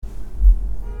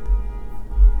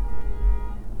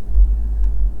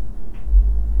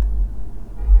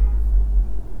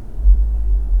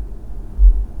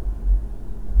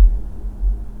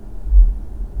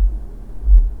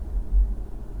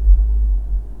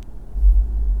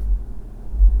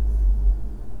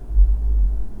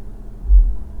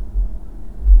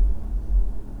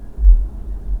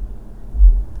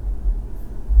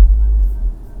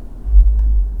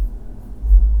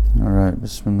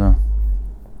Bismillah.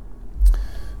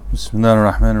 Bismillah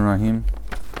ar-Rahman ar-Rahim.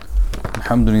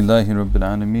 Alhamdulillahi Rabbil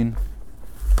Alameen.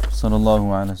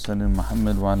 Sallallahu ala sallim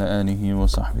Muhammad wa ala alihi wa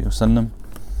sahbihi wa sallam.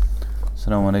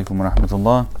 Assalamu alaikum wa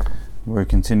rahmatullah. We're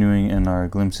continuing in our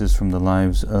glimpses from the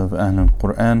lives of Ahlul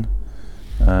Quran,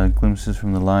 glimpses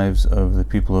from the lives of the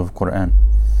people of Quran.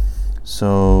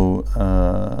 So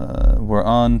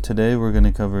we're going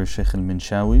to cover Shaykh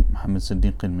al-Minshawi, Muhammad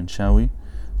Siddiq al-Minshawi,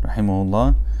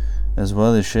 rahimahullah, as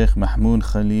well as Shaykh Mahmud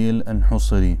Khalil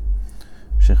al-Husary,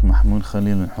 Shaykh Mahmud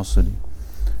Khalil al-Husary.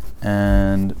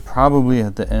 And probably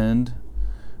at the end,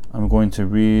 I'm going to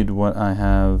read what I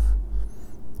have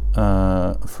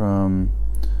from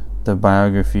the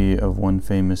biography of one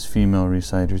famous female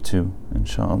reciter too,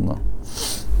 inshallah.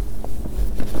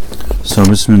 So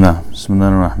Bismillah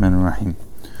ar-Rahman ar-Rahim.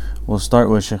 We'll start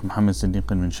with Shaykh Muhammad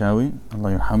Siddiq al-Minshawi,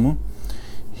 Allah yarhamu.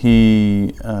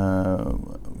 He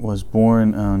was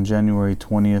born on January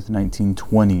 20th,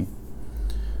 1920.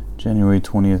 January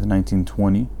 20th,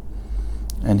 1920.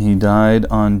 And he died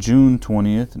on June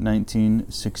 20th,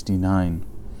 1969.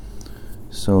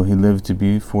 So he lived to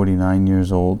be 49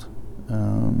 years old,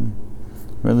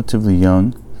 relatively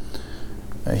young.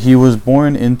 He was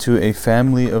born into a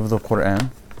family of the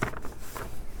Quran.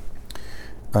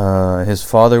 His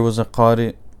father was a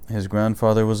qari, his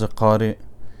grandfather was a qari,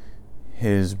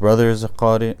 his brother is a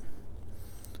qari,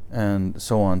 and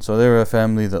so on. So they were a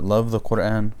family that loved the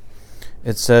Quran.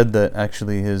 It's said that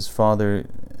actually his father,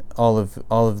 all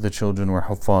of the children were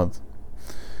huffaz,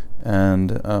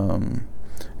 and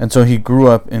so he grew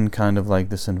up in kind of like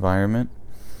this environment,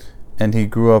 and he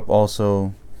grew up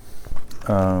also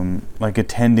like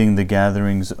attending the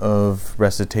gatherings of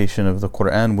recitation of the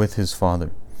Quran with his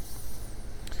father.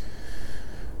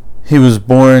 He was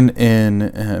born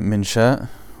in Minsha,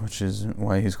 which is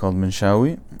why he's called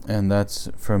Minshawi, and that's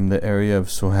from the area of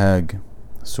Suhag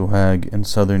in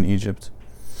southern Egypt.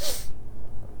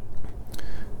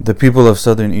 The people of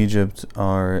southern Egypt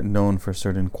are known for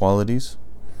certain qualities,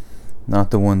 not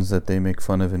the ones that they make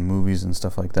fun of in movies and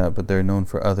stuff like that, but they're known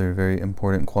for other very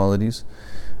important qualities,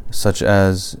 such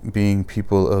as being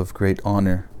people of great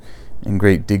honor and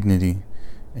great dignity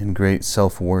and great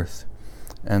self-worth.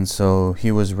 And so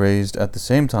he was raised at the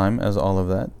same time as all of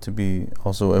that to be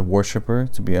also a worshipper,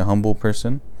 to be a humble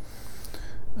person.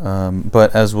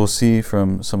 But as we'll see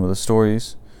from some of the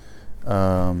stories,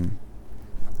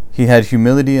 he had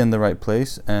humility in the right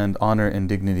place and honor and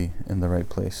dignity in the right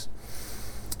place.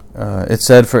 It's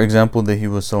said, for example, that he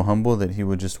was so humble that he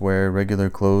would just wear regular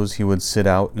clothes. He would sit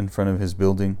out in front of his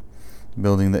building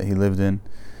that he lived in,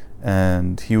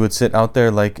 and he would sit out there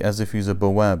like as if he's a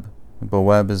bawab.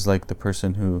 Bawab is like the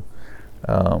person who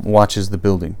watches the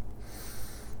building,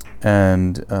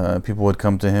 and people would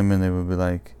come to him and they would be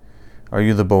like, "Are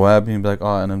you the bawab?" And he'd be like,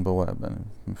 "Oh, and I'm bawab." And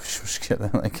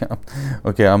like,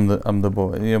 okay, I'm the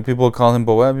bawab. You know, people would call him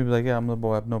bawab. He'd be like, "Yeah, I'm the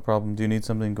bawab. No problem. Do you need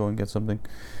something? Go and get something."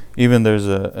 Even there's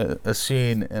a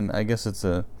scene, and I guess it's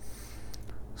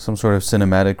some sort of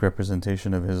cinematic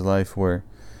representation of his life where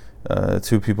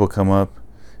two people come up.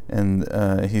 And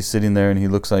he's sitting there, and he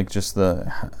looks like just the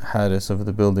hadis of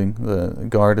the building, the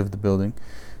guard of the building.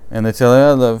 And they tell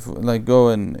him, like, go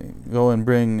and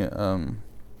bring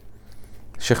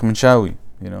Shaykh Minshawi,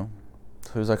 you know.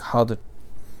 So he's like, Hadir,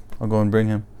 I'll go and bring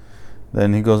him.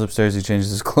 Then he goes upstairs, he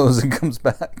changes his clothes, and comes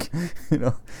back. You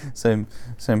know, same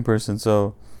person.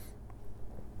 So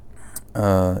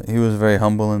he was very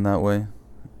humble in that way,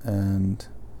 and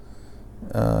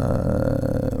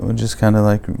would just kind of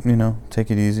like, you know, take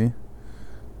it easy.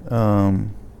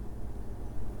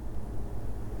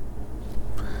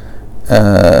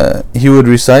 He would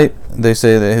recite. They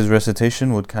say that his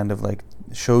recitation would kind of like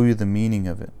show you the meaning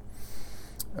of it.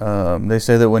 They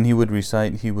say that when he would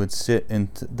recite, he would sit in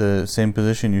the same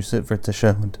position you sit for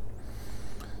tashahhud.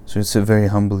 So he'd sit very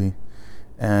humbly.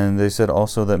 And they said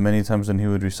also that many times when he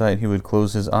would recite, he would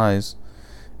close his eyes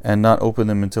and not open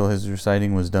them until his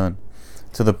reciting was done.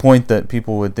 To the point that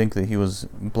people would think that he was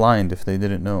blind if they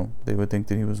didn't know. They would think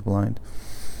that he was blind.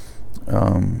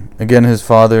 Again, his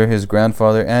father, his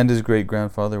grandfather, and his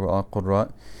great-grandfather were all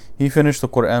Qurra. He finished the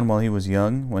Quran while he was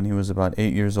young, when he was about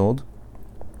 8 years old.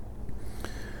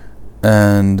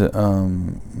 And,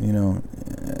 you know,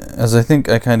 as I think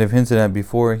I kind of hinted at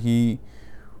before, he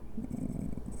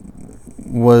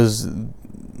was,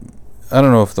 I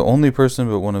don't know if the only person,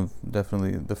 but one of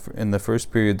definitely, in the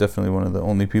first period, definitely one of the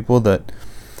only people that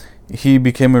he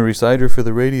became a reciter for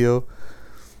the radio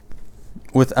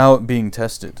without being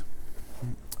tested.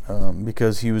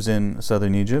 Because he was in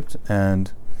southern Egypt,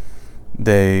 and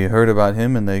they heard about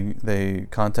him, and they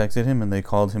contacted him, and they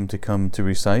called him to come to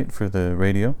recite for the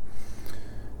radio.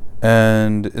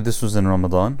 And this was in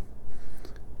Ramadan.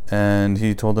 And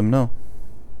he told them no.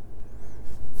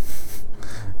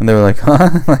 And they were like,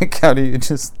 huh? Like, how do you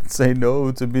just say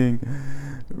no to being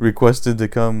requested to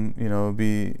come,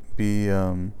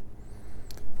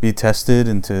 be tested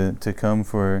and to come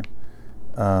for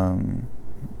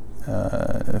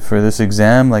this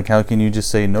exam? Like, how can you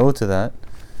just say no to that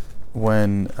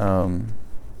when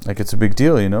like it's a big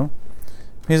deal?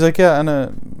 He's like, yeah,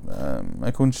 أنا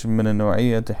ما أكونش من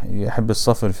النوعية يحب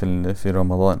السفر في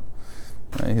رمضان.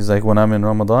 He's like, when I'm in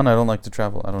Ramadan, I don't like to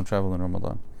travel. I don't travel in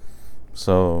Ramadan.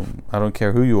 So I don't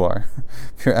care who you are.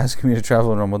 If you're asking me to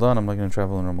travel in Ramadan, I'm not going to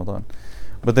travel in Ramadan.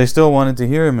 But they still wanted to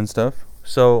hear him and stuff.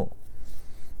 So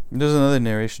there's another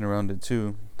narration around it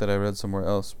too that I read somewhere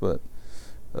else, but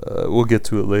we'll get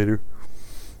to it later.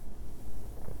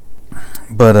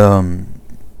 But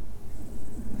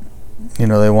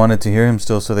they wanted to hear him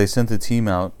still, so they sent a team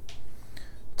out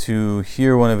to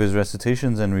hear one of his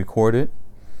recitations and record it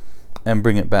and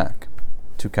bring it back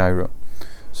to Cairo.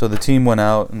 So the team went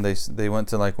out and they went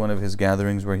to like one of his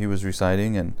gatherings where he was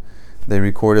reciting, and they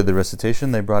recorded the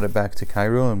recitation. They brought it back to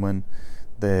Cairo, and when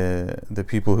the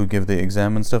people who give the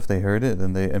exam and stuff, they heard it,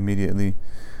 then they immediately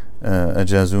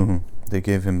ajazuhu. They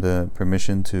gave him the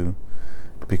permission to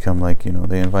become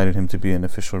they invited him to be an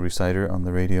official reciter on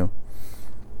the radio.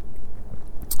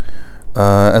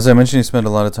 As I mentioned, he spent a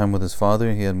lot of time with his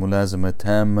father. He had mulazama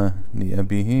tamma li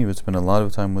abihi. He would spend a lot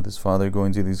of time with his father,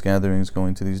 going to these gatherings,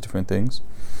 going to these different things.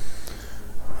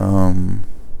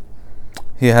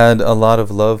 He had a lot of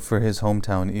love for his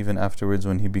hometown, even afterwards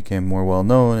when he became more well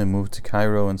known and moved to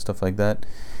Cairo and stuff like that.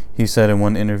 He said in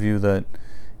one interview that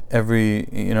at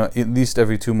least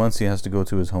every 2 months he has to go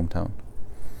to his hometown.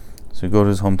 So go to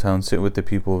his hometown, sit with the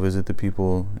people, visit the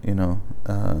people,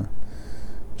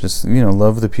 just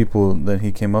love the people that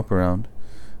he came up around.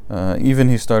 Even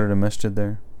he started a masjid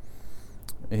there.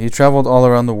 He traveled all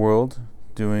around the world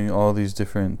doing all these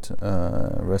different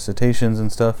recitations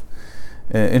and stuff.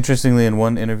 Interestingly, in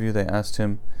one interview they asked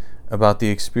him about the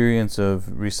experience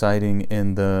of reciting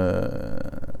in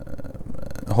the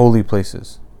holy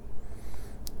places.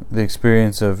 The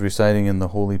experience of reciting in the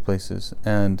holy places.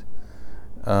 And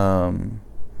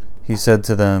he said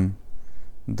to them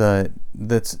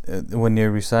that's when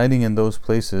you're reciting in those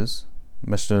places,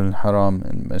 Masjid al-Haram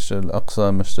and Masjid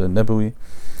al-Aqsa, Masjid al-Nabawi,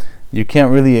 you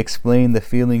can't really explain the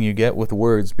feeling you get with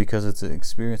words, because it's an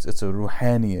experience, it's a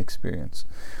ruhani experience,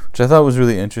 which I thought was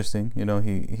really interesting.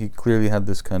 He clearly had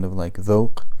this kind of like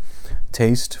dhawq,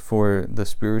 taste for the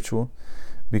spiritual,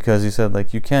 because he said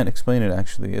you can't explain it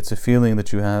actually. It's a feeling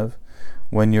that you have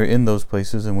when you're in those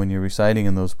places and when you're reciting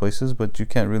in those places, but you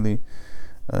can't really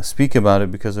speak about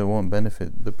it because it won't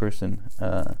benefit the person.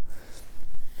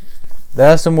 They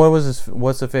asked him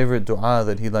what's a favorite dua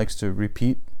that he likes to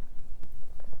repeat,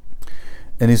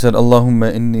 and he said,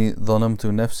 Allahumma inni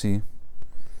dhalamtu nafsi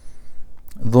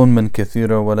ظلما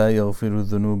كثيرا ولا يغفر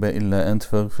الذنوب إلا أنت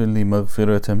فاغفر لي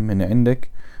مغفرة من عندك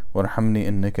وارحمني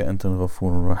إنك أنت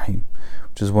الغفور الرحيم,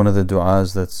 which is one of the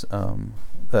du'as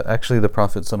that actually the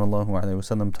Prophet sallallahu alaihi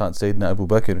wasallam taught Sayyidina Abu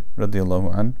Bakr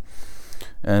radiyallahu an,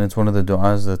 and it's one of the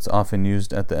du'as that's often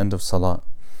used at the end of salat.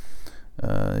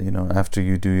 After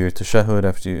you do your tashahhud,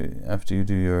 after you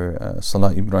do your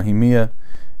salat Ibrahimiyya,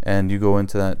 and you go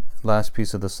into that last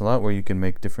piece of the salat where you can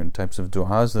make different types of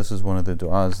du'as. This is one of the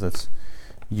du'as that's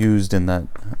used in that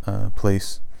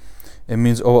place. It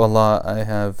means, "Oh Allah, I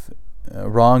have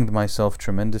wronged myself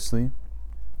tremendously,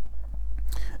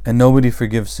 and nobody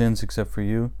forgives sins except for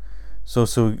you. So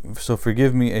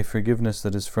forgive me a forgiveness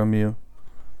that is from you,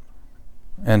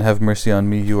 and have mercy on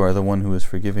me. You are the one who is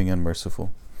forgiving and merciful."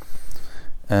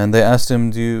 And they asked him,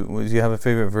 do you have a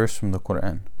favorite verse from the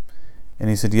Quran? And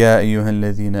he said, "Ya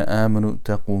ayyuhalladhina amanu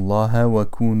taqullaha wa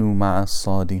kunu ma'as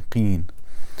sadiqeen."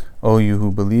 O you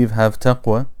who believe, have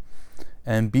taqwa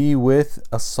and be with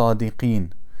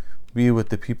as-sadiqeen. Be with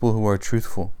the people who are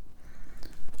truthful,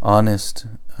 honest,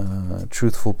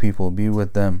 truthful people. Be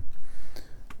with them.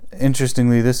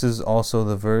 Interestingly, this is also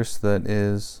the verse that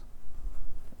is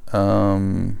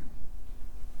kind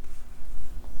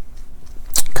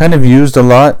of used a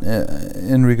lot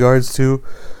in regards to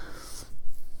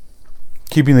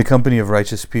keeping the company of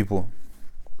righteous people.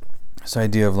 This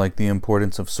idea of the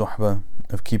importance of suhbah,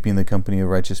 of keeping the company of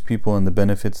righteous people, and the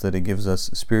benefits that it gives us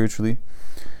spiritually.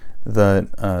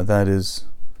 That is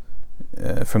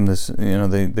from this.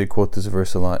 They quote this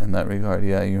verse a lot in that regard.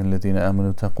 Ya ayyuhalladhina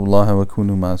amanu taqullaha wa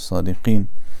kunu ma'as sadiqeen.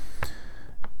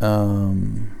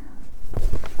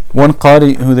 One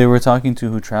qari who they were talking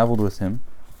to, who traveled with him,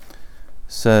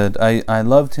 said, I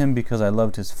loved him because I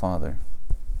loved his father,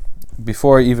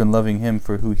 before even loving him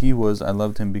for who he was, I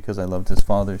loved him because I loved his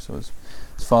father. So his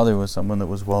father was someone that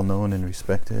was well known and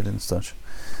respected and such.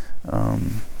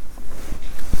 And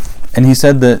he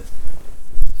said that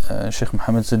Sheikh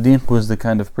Muhammad Siddiq was the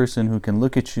kind of person who can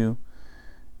look at you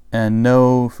and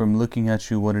know from looking at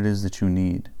you what it is that you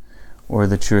need, or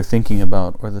that you're thinking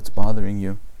about, or that's bothering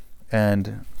you,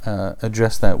 and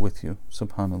address that with you.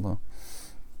 Subhanallah.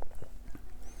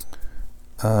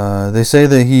 They say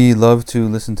that he loved to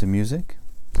listen to music.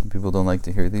 Some people don't like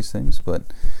to hear these things, but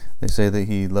they say that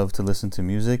he loved to listen to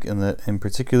music, and that in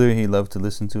particular he loved to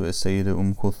listen to Sayyida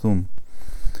Kulthum.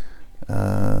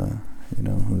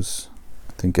 Who's,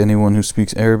 I think anyone who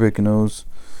speaks Arabic knows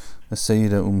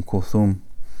Sayyida Kulthum,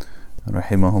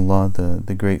 rahimahullah,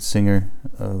 the great singer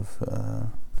of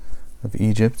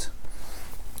Egypt.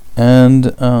 And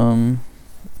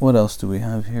what else do we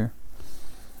have here?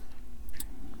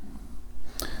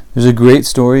 There's a great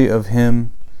story of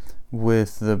him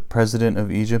with the president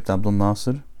of Egypt, Abdul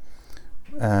Nasser.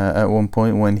 At one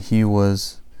point when he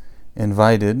was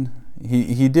invited,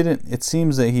 he didn't, it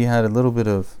seems that he had a little bit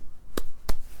of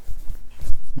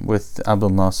with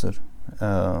Abdul Nasser,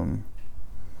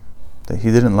 that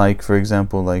he didn't like, for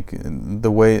example, like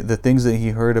the things that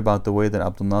he heard about the way that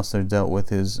Abdul Nasser dealt with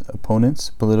his opponents,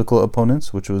 political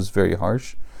opponents, which was very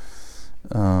harsh,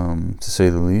 to say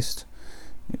the least.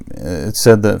 It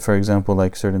said that, for example,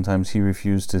 like certain times he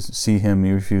refused to see him,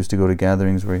 he refused to go to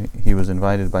gatherings where he was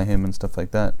invited by him and stuff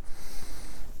like that,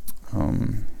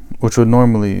 which would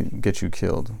normally get you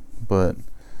killed, but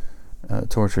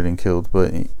tortured and killed.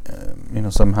 But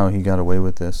somehow he got away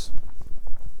with this.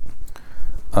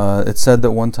 It said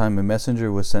that one time a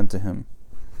messenger was sent to him,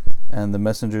 and the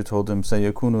messenger told him,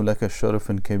 "سيكون لك شرف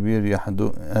كبير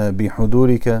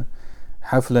بحضورك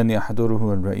حفلا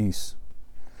يحضره الرئيس."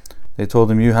 They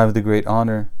told him, you have the great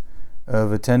honor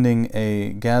of attending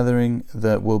a gathering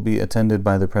that will be attended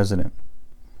by the president.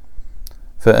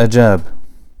 فأجاب: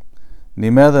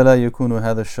 لماذا لا يكون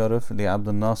هذا الشرف لعبد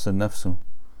الناصر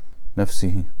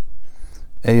نفسه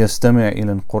أي يستمع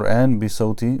إلى القرآن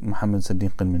بصوت محمد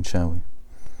صديق al-Minshawi.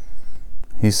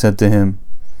 He said to him,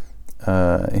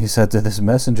 he said to this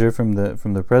messenger from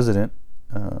the president,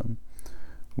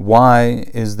 why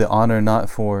is the honor not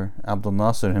for Abdul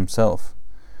Nasser himself,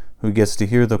 who gets to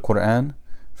hear the Quran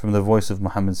from the voice of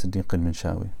Muhammad Siddiq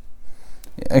al-Minshawi?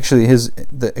 Actually,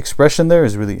 the expression there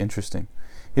is really interesting.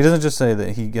 He doesn't just say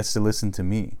that he gets to listen to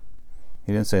me.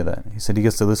 He didn't say that. He said he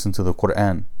gets to listen to the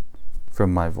Quran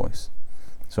from my voice.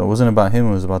 So it wasn't about him,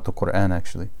 it was about the Quran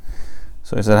actually.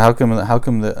 So he said, how come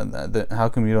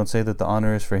you don't say that the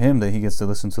honor is for him, that he gets to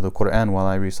listen to the Quran while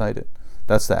I recite it?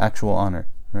 That's the actual honor,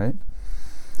 right?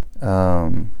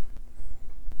 And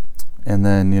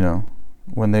then,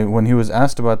 when he was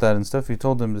asked about that and stuff, he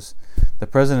told them this: the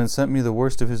president sent me the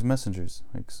worst of his messengers.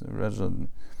 Like,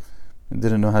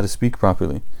 didn't know how to speak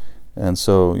properly, and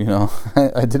so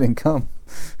I didn't come.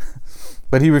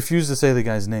 But he refused to say the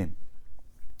guy's name.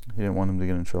 He didn't want him to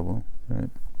get in trouble, right?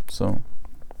 So,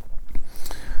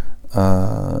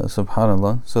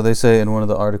 subhanallah. So they say in one of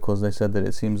the articles, they said that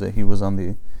it seems that he was on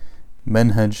the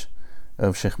manhaj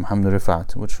of Sheikh Muhammad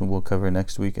Rifat, which we'll cover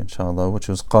next week, inshallah, which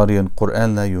was Qariyan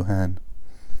Quran la yuhan.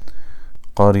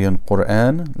 Qariyan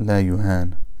Quran la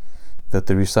yuhan. That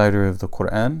the reciter of the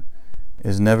Quran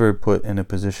is never put in a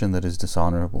position that is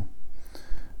dishonorable.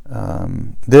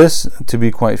 This, to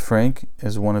be quite frank,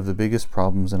 is one of the biggest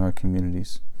problems in our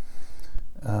communities.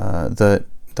 That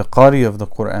the Qari of the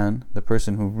Quran, the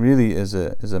person who really is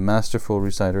a masterful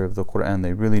reciter of the Quran,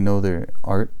 they really know their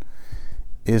art,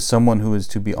 is someone who is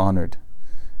to be honored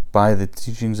by the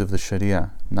teachings of the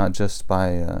Sharia, not just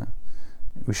by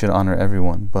we should honor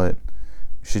everyone, but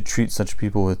we should treat such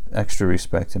people with extra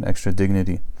respect and extra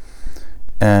dignity,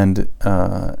 and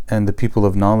the people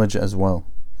of knowledge as well.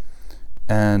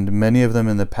 And many of them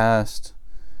in the past,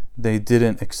 they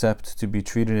didn't accept to be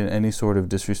treated in any sort of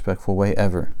disrespectful way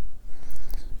ever.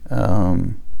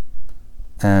 And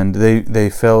they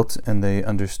felt and they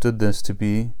understood this to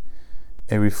be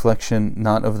a reflection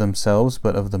not of themselves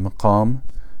but of the maqam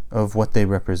of what they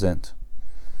represent.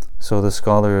 So the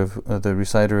scholar the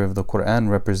reciter of the Quran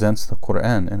represents the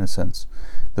Quran in a sense.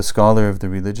 The scholar of the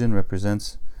religion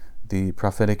represents the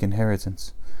prophetic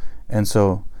inheritance. And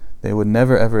so they would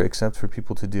never ever accept for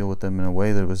people to deal with them in a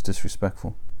way that was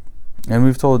disrespectful. And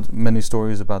we've told many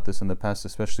stories about this in the past,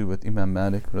 especially with Imam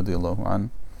Malik radiallahu anh,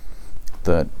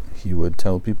 that he would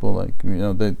tell people, like,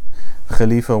 the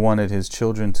Khalifa wanted his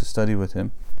children to study with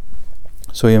him,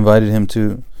 so he invited him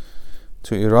to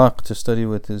Iraq to study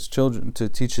with his children, to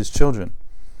teach his children.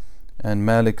 And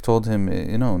Malik told him,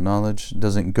 knowledge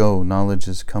doesn't go, knowledge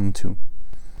is come to.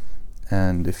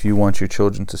 And if you want your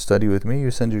children to study with me, you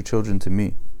send your children to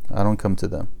me. I don't come to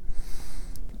them.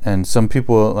 And some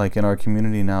people, like in our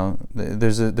community now,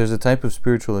 there's a type of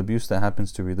spiritual abuse that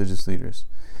happens to religious leaders.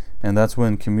 And that's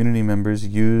when community members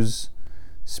use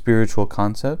spiritual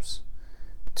concepts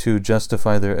to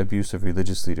justify their abuse of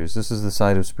religious leaders. This is the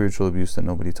side of spiritual abuse that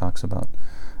nobody talks about,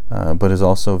 but is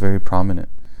also very prominent.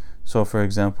 So, for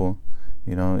example,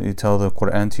 you tell the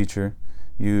Quran teacher,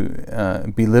 you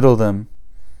belittle them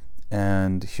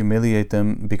and humiliate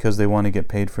them because they want to get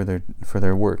paid for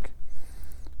their work,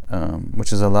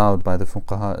 which is allowed by the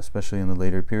fuqaha, especially in the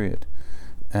later period.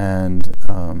 And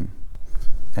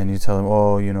you tell them,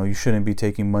 you shouldn't be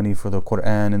taking money for the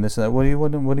Quran and this and that. What do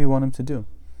you want them to do?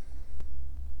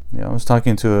 I was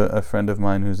talking to a friend of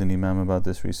mine who's an imam about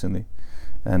this recently,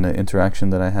 and an interaction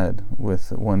that I had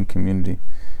with one community,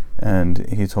 and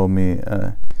he told me,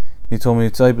 but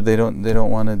they don't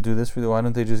want to do this for you. Why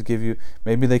don't they just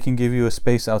maybe they can give you a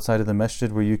space outside of the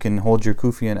masjid where you can hold your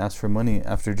kufi and ask for money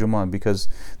after Jummah, because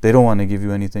they don't want to give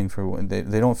you anything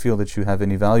they don't feel that you have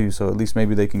any value, so at least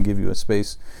maybe they can give you a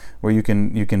space where you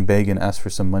can beg and ask for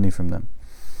some money from them.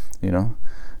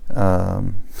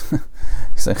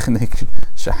 It's like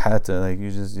shahata, like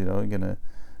you just gonna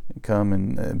come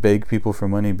and beg people for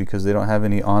money because they don't have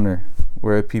any honor.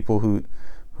 Where people who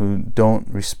don't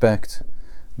respect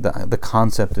the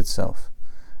concept itself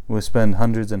will spend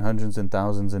hundreds and hundreds and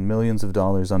thousands and millions of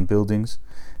dollars on buildings,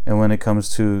 and when it comes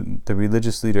to the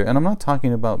religious leader, and I'm not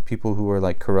talking about people who are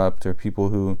like corrupt or people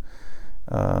who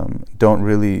don't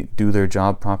really do their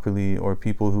job properly, or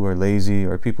people who are lazy,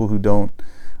 or people who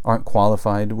aren't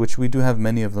qualified, which we do have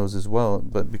many of those as well,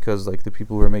 but because like the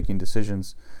people who are making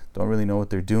decisions don't really know what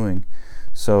they're doing,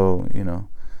 so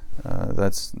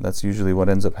that's usually what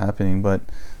ends up happening. But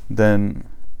then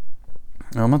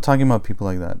I'm not talking about people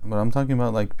like that, but I'm talking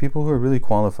about like people who are really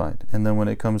qualified, and then when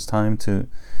it comes time to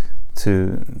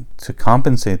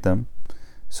compensate them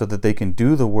so that they can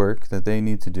do the work that they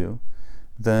need to do,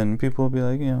 then people will be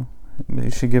like, you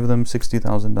should give them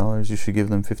 $60,000, you should give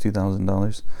them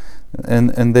 $50,000,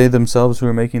 and they themselves who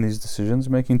are making these decisions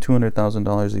are making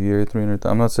 $200,000 a year, $300,000.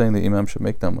 I'm not saying the imam should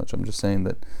make that much. I'm just saying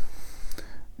that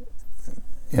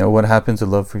what happens to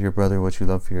love for your brother, what you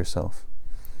love for yourself.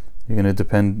 You're going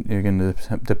to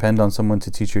depend on someone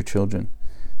to teach your children,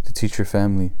 to teach your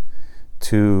family,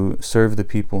 to serve the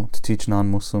people, to teach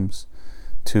non-Muslims,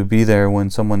 to be there when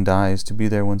someone dies, to be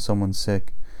there when someone's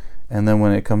sick. And then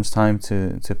when it comes time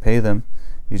to pay them,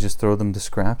 you just throw them the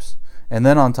scraps. And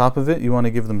then on top of it, you want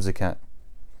to give them zakat.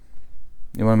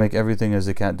 You want to make everything a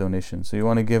zakat donation. So you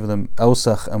want to give them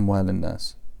awsakh amwal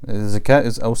al-nas. Zakat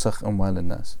is awsakh amwal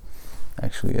al-nas.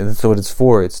 Actually, that's what it's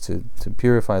for. It's to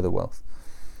purify the wealth.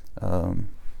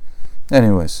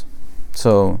 Anyways,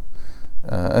 so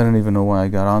I don't even know why I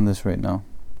got on this right now.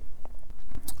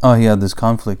 He had this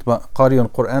conflict. But qari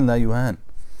al-Quran la yuhan.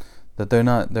 That they're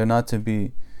not to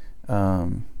be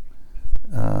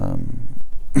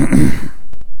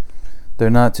they're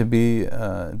not to be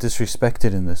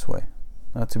disrespected in this way.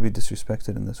 Not to be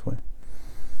disrespected in this way.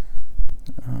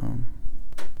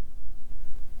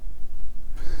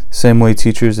 Same way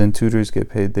teachers and tutors get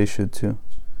paid, they should too.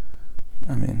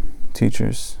 I mean,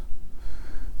 teachers.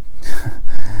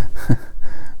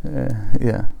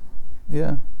 Yeah.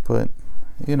 But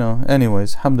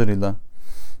anyways, alhamdulillah,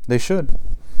 they should.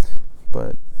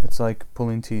 But it's like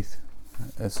pulling teeth.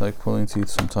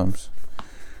 Sometimes.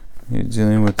 You're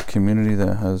dealing with a community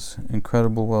that has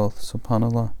incredible wealth,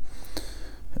 subhanallah.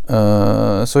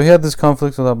 So he had this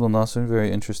conflict with Abdul Nasir,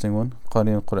 very interesting one.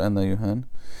 Qari al-Quran la yuhan.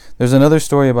 There's another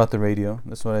story about the radio.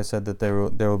 That's what I said, that there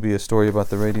will be a story about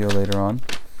the radio later on,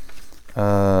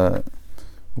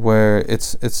 where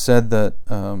it's said that,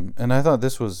 and I thought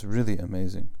this was really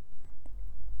amazing.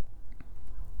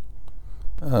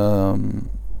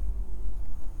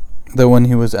 That when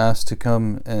he was asked to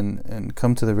come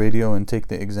to the radio and take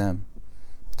the exam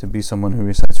to be someone who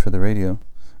recites for the radio,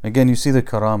 again you see the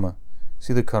karama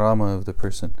of the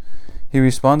person. He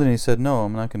responded and he said, no,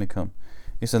 I'm not going to come.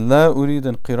 He said, لا أريد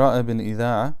القراءة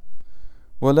بالإذاعة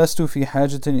ولست في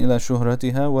حاجة إلى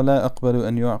شهرتها ولا أقبل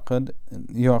أن يعقد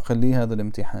لي هذا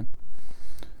الامتحان.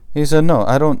 He said, no,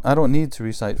 I don't need to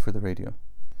recite for the radio,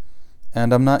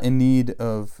 and I'm not in need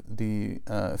of the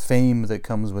fame that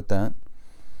comes with that,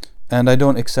 and I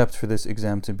don't accept for this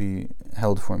exam to be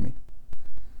held for me.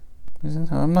 He said,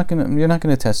 you're not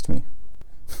gonna test me.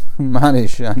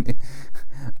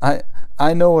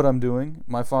 I know what I'm doing.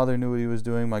 My father knew what he was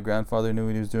doing. My grandfather knew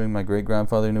what he was doing. My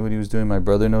great-grandfather knew what he was doing. My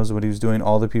brother knows what he was doing.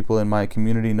 All the people in my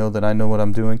community know that I know what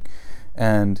I'm doing.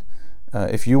 And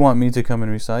if you want me to come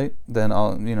and recite, then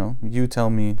you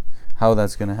tell me how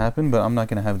that's going to happen, but I'm not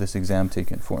going to have this exam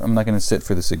taken for. I'm not going to sit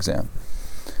for this exam,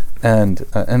 and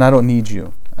I don't need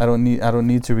you. I don't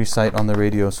need to recite on the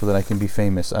radio so that I can be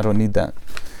famous. I don't need that.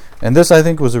 And this, I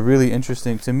think, was a really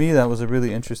interesting, to me, that was a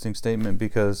really interesting statement,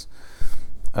 because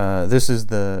this is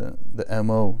the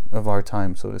MO of our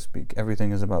time, so to speak.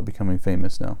 Everything is about becoming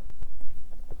famous now.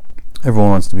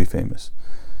 Everyone wants to be famous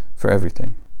for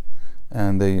everything.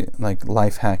 And they like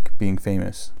life hack being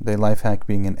famous. They life hack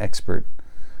being an expert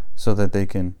so that they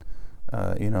can,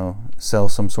 sell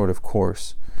some sort of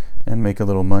course and make a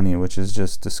little money, which is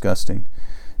just disgusting.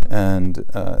 And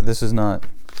this is not,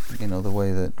 the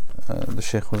way that the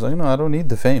Sheikh was like, I don't need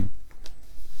the fame.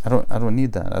 I don't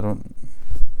need that. I don't,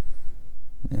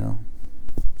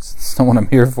 it's not what I'm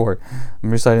here for.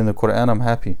 I'm reciting the Quran. I'm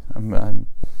happy.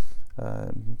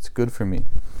 It's good for me.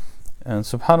 And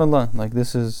subhanallah, like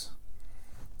this is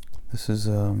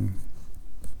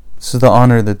the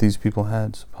honor that these people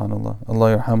had. Subhanallah,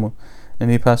 Allah yarhamu.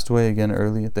 And he passed away again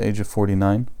early at the age of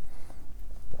 49.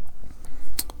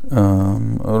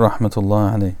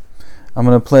 Rahmatullah alayh. I'm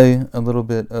going to play a little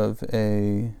bit of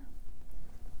a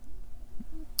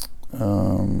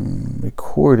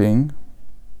recording.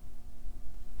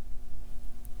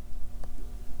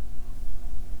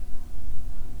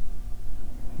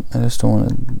 I just don't want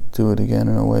to do it again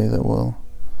in a way that will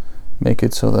make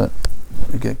it so that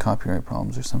we get copyright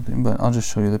problems or something. But I'll just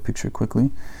show you the picture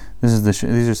quickly. This is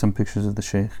these are some pictures of the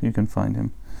Sheikh. You can find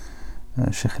him,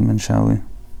 Sheikh al-Minshawi.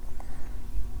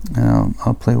 And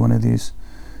I'll play one of these.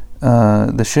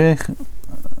 The Sheikh,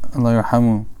 Allah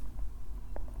yarhamu,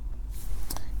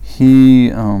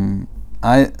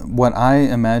 what I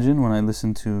imagine when I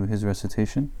listen to his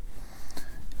recitation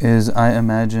is I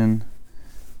imagine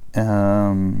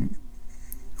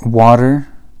water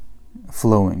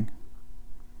flowing.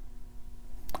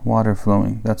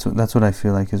 That's what I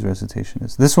feel like his recitation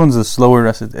is. This one's a slower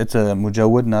recitation. It's a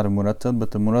mujawwid, not a murattal,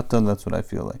 but the murattal, that's what I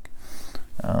feel like.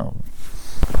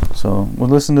 So we'll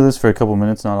listen to this for a couple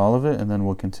minutes, not all of it, and then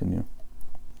we'll continue.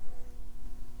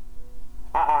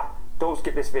 Don't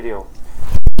skip this video.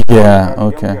 Yeah,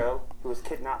 okay.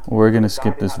 We're gonna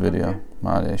skip this video.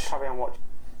 Ma'alish.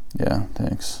 Yeah,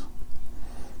 thanks.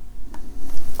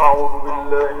 أعوذ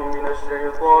بالله من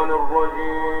الشيطان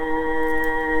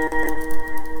الرجيم.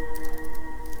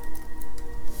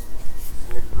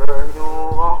 بسم الله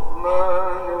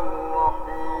الرحمن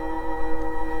الرحيم.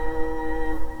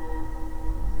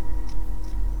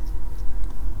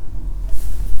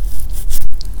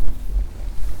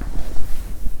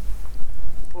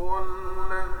 هو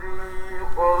الذي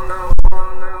خلق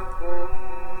لكم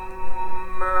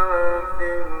ما في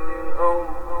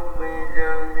الأرض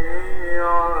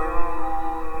جميعا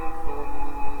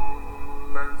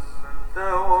ثم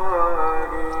استوى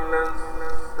إلى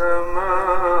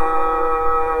السماء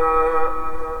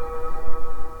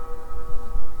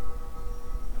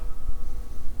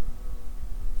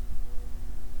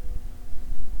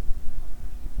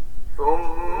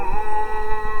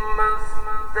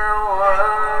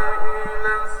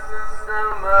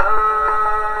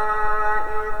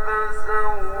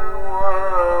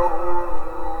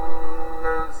فسواهن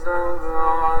سبع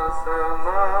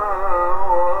سماوات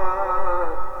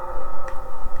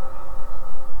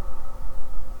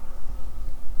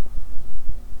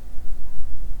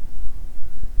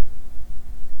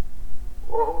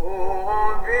وهو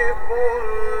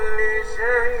بكل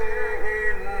شيء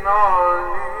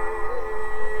عليم.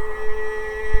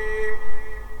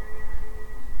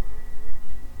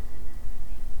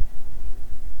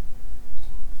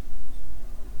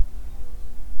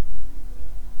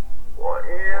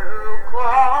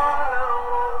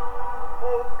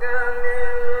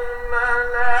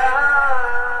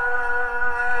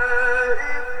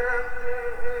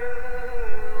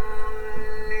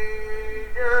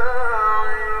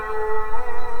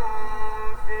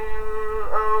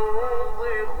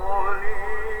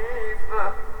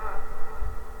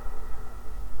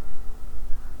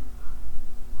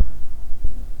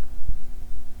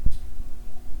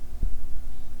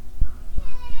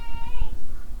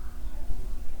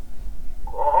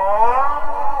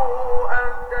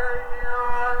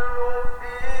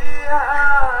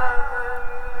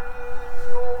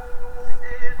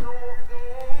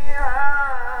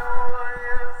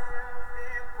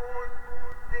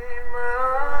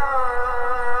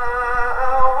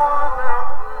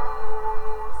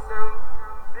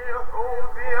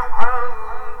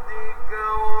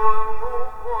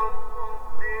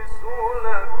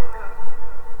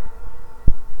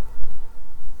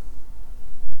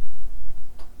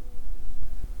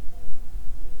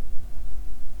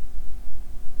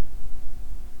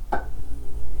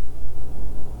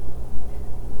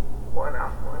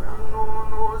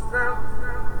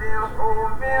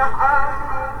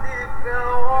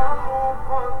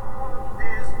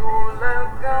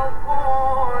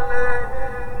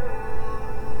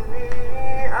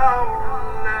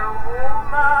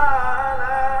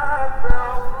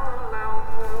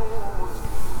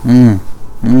 Mm.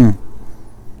 Mm.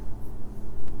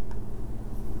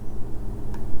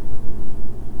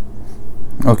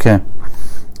 Okay,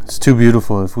 it's too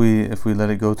beautiful. If we let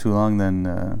it go too long,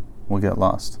 then we'll get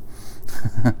lost.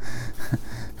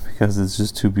 Because it's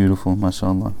just too beautiful,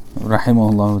 mashallah.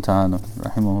 Rahimahullah ta'ala.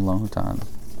 Rahimahullah ta'ala.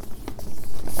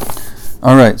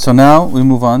 Alright, so now we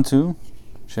move on to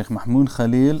Sheikh Mahmud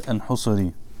Khalil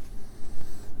al-Husary,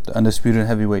 the undisputed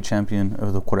heavyweight champion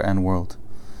of the Quran world.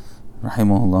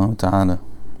 Rahimahullah ta'ala.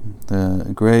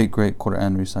 The great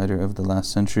Quran reciter of the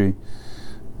last century.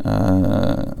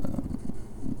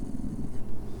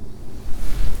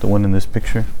 The one in this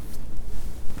picture.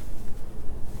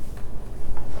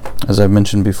 As I've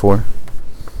mentioned before,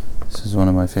 this is one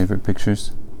of my favorite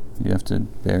pictures. You have to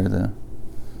bear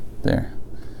there,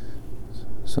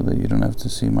 so that you don't have to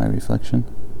see my reflection.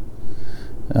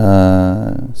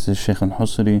 This is Sheikh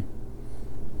al-Husary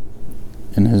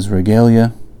in his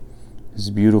regalia,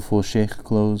 his beautiful sheikh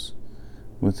clothes,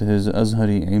 with his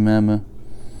Azhari imama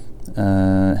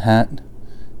hat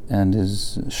and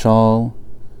his shawl,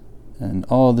 and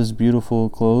all this beautiful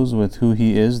clothes with who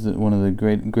he is, one of the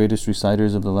greatest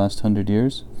reciters of the last 100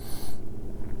 years.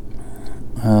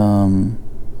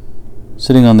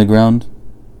 Sitting on the ground,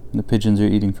 the pigeons are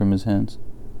eating from his hands.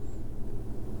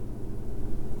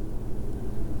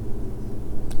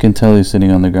 You can tell he's sitting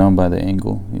on the ground by the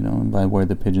angle, and by where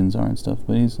the pigeons are and stuff.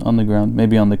 But he's on the ground,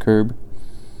 maybe on the curb,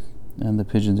 and the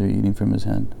pigeons are eating from his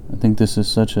hand. I think this is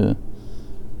such a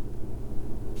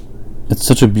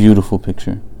beautiful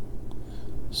picture.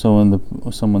 So when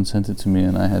someone sent it to me,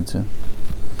 and I had to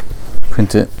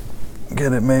print it,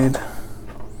 get it made,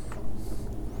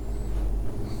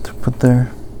 to put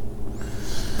there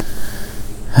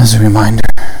as a reminder.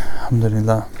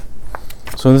 Alhamdulillah.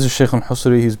 So this is Sheikh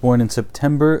al-Husary. He's born in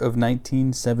September of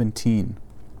 1917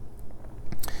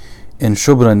 in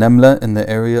Shubra Namla, in the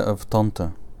area of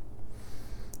Tanta.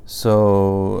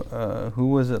 So who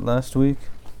was it last week?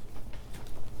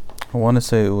 I want to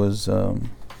say it was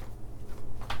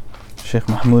Sheikh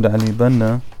Mahmud Ali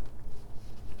Banna.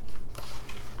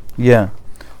 Yeah,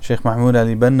 Sheikh Mahmud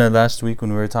Ali Banna last week,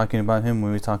 when we were talking about him,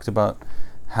 when we talked about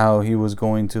how he was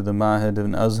going to the Mahad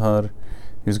in Azhar,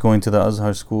 he was going to the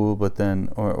Azhar school, but then,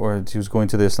 or he was going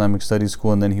to the Islamic Studies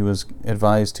school, and then he was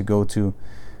advised to go to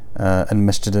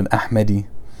al-Masjid al-Ahmadi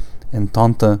in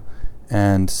Tanta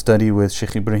and study with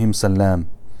Sheikh Ibrahim Salam.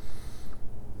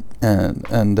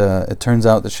 And it turns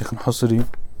out that Sheikh al-Husary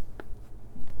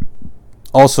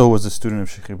also was a student of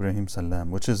Sheikh Ibrahim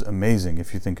Salam, which is amazing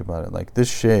if you think about it. Like,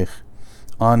 this Sheikh,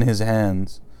 on his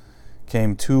hands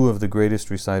came two of the greatest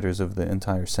reciters of the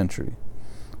entire century,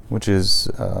 which is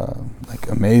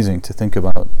amazing to think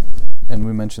about. And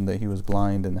we mentioned that he was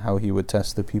blind and how he would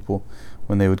test the people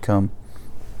when they would come.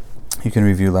 You can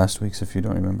review last week's if you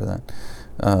don't remember that.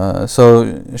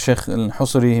 So Sheikh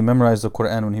al-Husary, he memorized the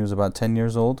Quran when he was about 10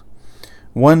 years old.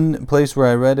 One place where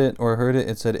I read it or heard it,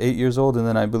 it said 8 years old, and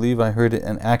then I believe I heard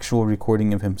an actual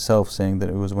recording of himself saying that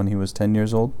it was when he was 10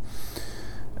 years old.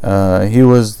 He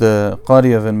was the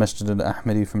Qari of al-Masjid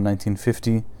al-Ahmadi from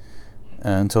 1950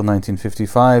 until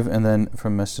 1955, and then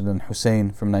from Masjid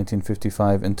al-Hussein from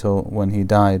 1955 until when he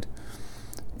died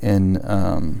in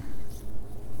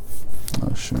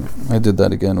I did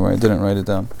that again where I didn't write it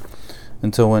down,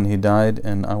 until when he died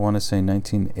in, I want to say,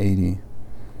 1980.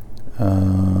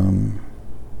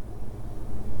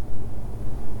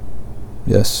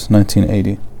 Yes,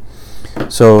 1980.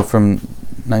 So from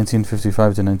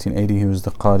 1955 to 1980 he was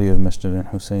the Qari of Masjid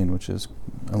al-Hussein, which is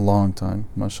a long time,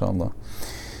 mashallah.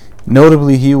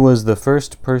 Notably, he was the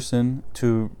first person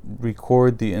to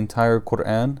record the entire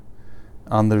Quran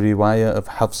on the riwayah of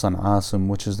Hafs and Asim,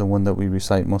 which is the one that we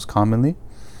recite most commonly.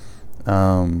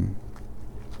 Of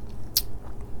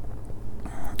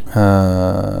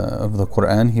the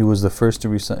Quran, he was the first to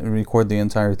record the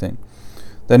entire thing.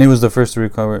 Then he was the first to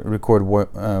record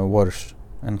Warsh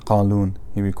and Qalun.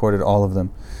 He recorded all of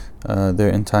them, their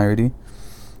entirety.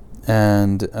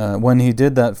 And when he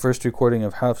did that first recording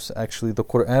of Hafs, actually the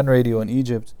Quran radio in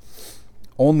Egypt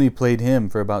only played him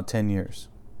for about 10 years.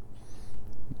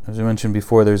 As I mentioned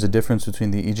before, there's a difference between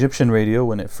the Egyptian radio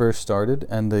when it first started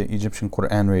and the Egyptian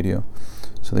Quran radio.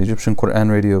 So the Egyptian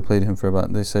Quran radio played him for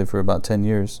about 10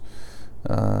 years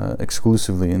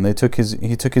exclusively. And he took his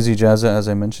ijazah, as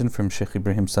I mentioned, from Sheikh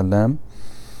Ibrahim Salam.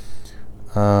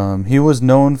 He was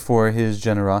known for his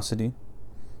generosity,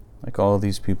 like all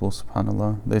these people,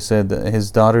 subhanAllah. They said that his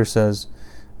daughter says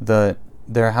that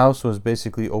their house was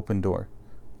basically open door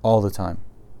all the time.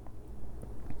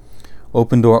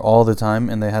 Open door all the time,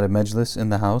 and they had a majlis in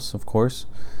the house, of course,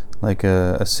 like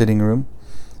a sitting room.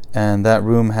 And that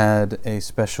room had a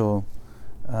special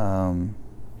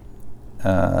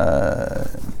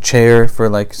chair for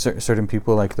like certain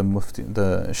people, like the Mufti,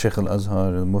 the Sheikh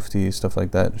al-Azhar, the Mufti, stuff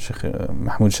like that. Sheikh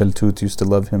Mahmud Khalil used to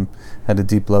love him, had a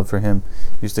deep love for him.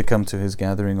 Used to come to his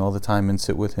gathering all the time and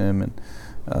sit with him,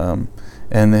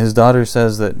 and his daughter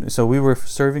says that, so we were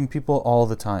serving people all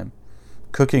the time,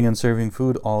 cooking and serving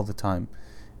food all the time.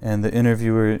 And the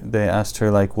interviewer, they asked her,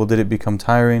 like, well, did it become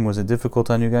tiring? Was it difficult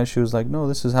on you guys? She was like, no,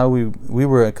 this is how we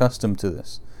were accustomed to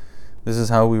this. This is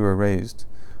how we were raised,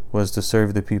 was to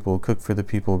serve the people, cook for the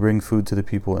people, bring food to the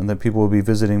people, and the people would be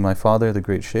visiting my father, the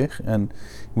great sheikh, and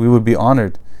we would be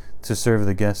honored to serve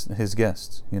his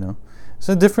guests, you know. It's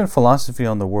a different philosophy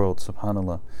on the world,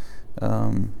 subhanAllah.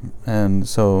 And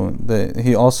so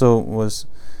he also was,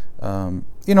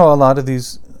 you know, a lot of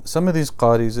these, some of these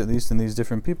qadis, at least in these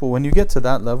different people, when you get to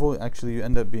that level, actually you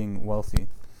end up being wealthy,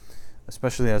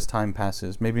 especially as time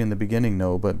passes. Maybe in the beginning,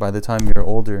 no, but by the time you're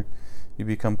older, you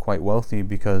become quite wealthy,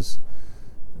 because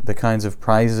the kinds of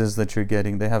prizes that you're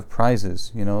getting, they have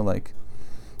prizes, you know, like,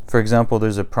 for example,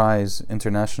 there's a prize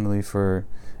internationally for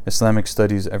Islamic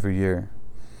studies every year,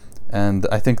 and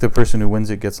I think the person who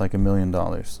wins it gets like $1 million.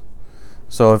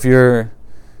 So if you're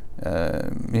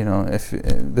you know, if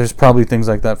there's probably things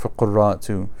like that for Qurra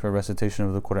too, for recitation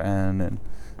of the Quran and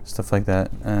stuff like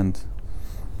that. And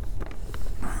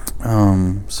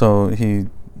so he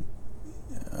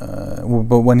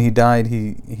but when he died,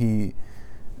 he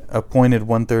appointed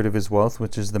 1/3 of his wealth,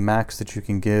 which is the max that you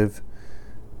can give,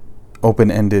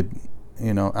 open-ended,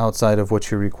 you know, outside of what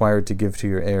you're required to give to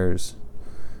your heirs.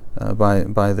 By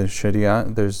the Sharia,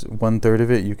 there's 1/3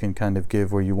 of it you can kind of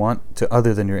give where you want to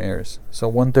other than your heirs. So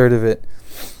 1/3 of it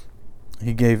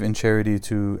he gave in charity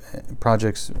to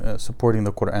projects supporting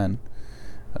the Quran,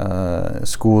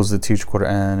 schools that teach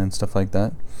Quran and stuff like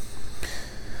that.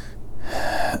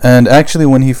 And actually,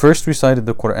 when he first recited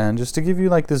the Quran, just to give you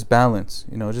like this balance,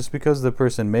 you know, just because the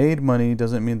person made money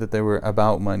doesn't mean that they were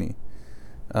about money.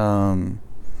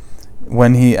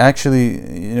 When he actually,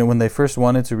 you know, when they first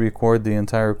wanted to record the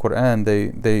entire Quran,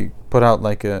 they put out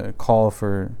like a call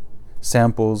for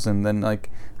samples, and then like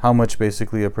how much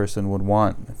basically a person would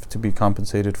want to be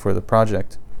compensated for the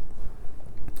project.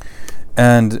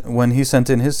 And when he sent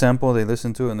in his sample, they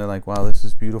listened to it and they're like, wow, this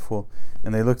is beautiful.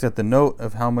 And they looked at the note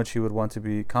of how much he would want to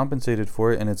be compensated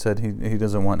for it, and it said he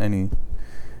doesn't want any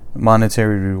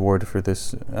monetary reward for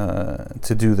this,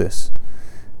 to do this.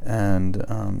 And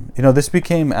you know, this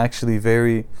became actually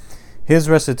his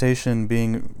recitation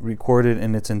being recorded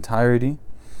in its entirety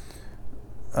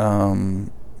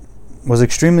was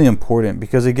extremely important,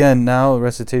 because again, now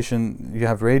recitation, you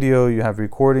have radio, you have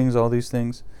recordings, all these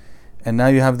things, and now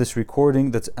you have this recording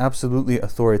that's absolutely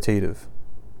authoritative,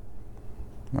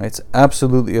 right? It's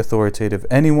absolutely authoritative.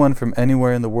 Anyone from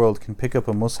anywhere in the world can pick up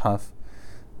a mushaf,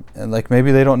 and like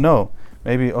maybe they don't know,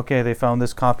 maybe okay, they found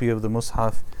this copy of the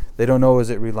mushaf, they don't know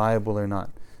is it reliable or not.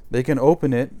 They can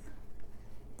open it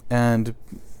and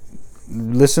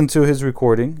listen to his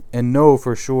recording and know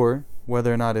for sure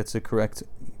whether or not it's a correct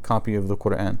copy of the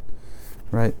Quran,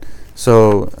 right?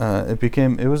 So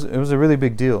it was a really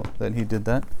big deal that he did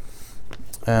that,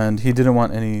 and he didn't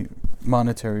want any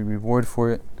monetary reward for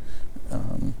it.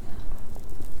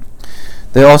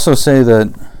 They also say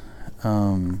that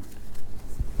when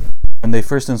they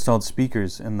first installed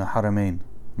speakers in the Haramain,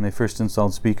 when they first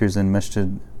installed speakers in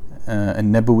Masjid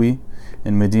al-Nabawi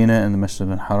in Medina and the Masjid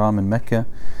al-Haram in Mecca,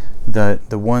 that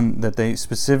the one that they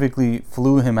specifically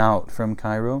flew him out from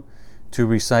Cairo to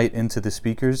recite into the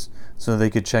speakers so they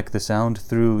could check the sound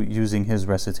through using his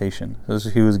recitation. So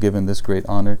he was given this great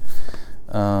honor.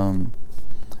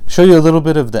 Show you a little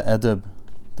bit of the adab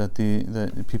that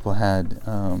the people had.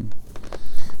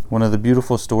 One of the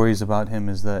beautiful stories about him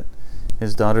is that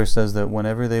his daughter says that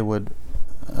whenever they would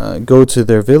go to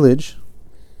their village,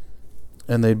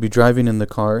 and they'd be driving in the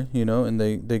car, you know, and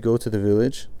they go to the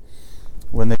village.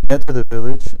 When they get to the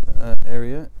village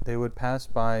area, they would pass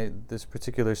by this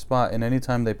particular spot, and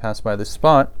anytime they pass by this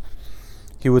spot,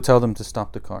 he would tell them to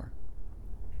stop the car.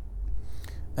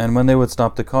 And when they would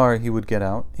stop the car, he would get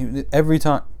out. Every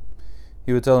time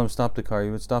he would tell them stop the car,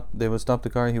 they would stop the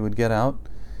car, he would get out,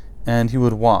 and he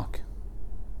would walk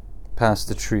past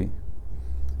the tree.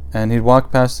 And he'd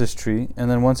walk past this tree, and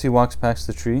then once he walks past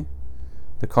the tree,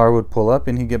 the car would pull up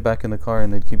and he'd get back in the car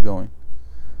and they'd keep going.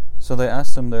 So they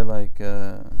asked him, they're like,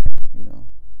 you know,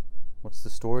 what's the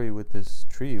story with this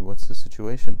tree? What's the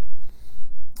situation?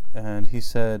 And he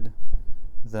said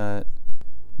that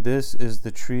this is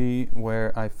the tree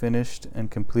where I finished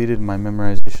and completed my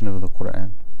memorization of the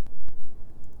Quran.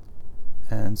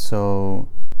 And so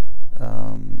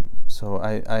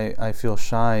I feel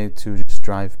shy to just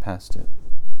drive past it.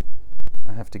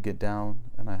 I have to get down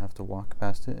and I have to walk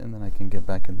past it, and then I can get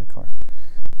back in the car.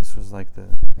 This was like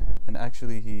and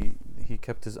actually he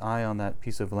kept his eye on that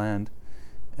piece of land,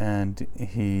 and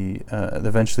he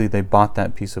eventually they bought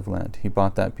that piece of land. He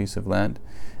bought that piece of land,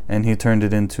 and he turned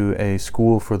it into a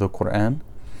school for the Quran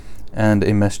and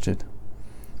a masjid.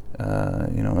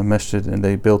 A masjid, and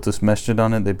they built this masjid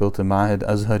on it. They built a Mahmud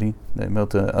al-Husary. They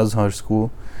built a Azhar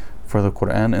school for the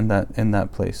Quran in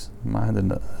that place,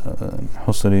 Mahmud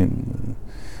al-Husary.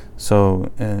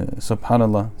 So,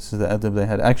 subhanallah, this is the adab they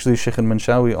had. Actually, Shaykh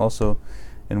al-Minshawi also,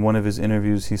 in one of his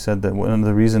interviews, he said that one of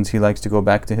the reasons he likes to go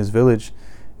back to his village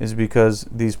is because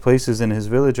these places in his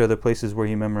village are the places where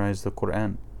he memorized the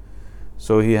Quran.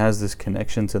 So he has this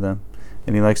connection to them,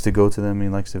 and he likes to go to them, and he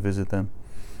likes to visit them.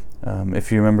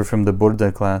 If you remember from the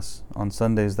Burda class on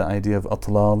Sundays, the idea of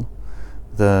atlal,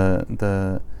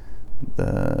 the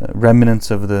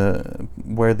remnants of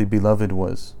where the beloved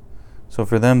was. So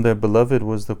for them, their beloved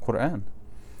was the Quran,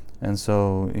 and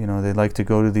so they like to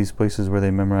go to these places where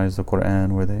they memorize the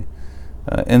Quran, where they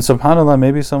and subhanallah,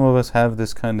 maybe some of us have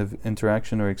this kind of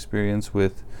interaction or experience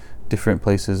with different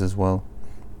places as well.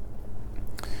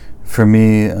 For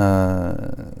me,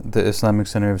 the Islamic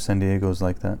Center of San Diego is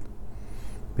like that,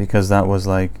 because that was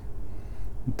like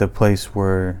the place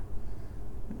where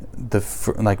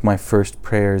my first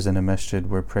prayers in a masjid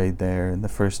were prayed there, and the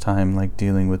first time like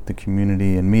dealing with the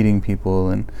community and meeting people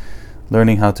and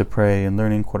learning how to pray and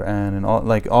learning Quran and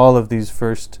all of these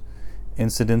first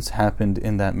incidents happened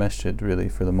in that masjid, really,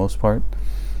 for the most part.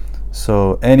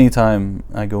 So anytime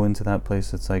I go into that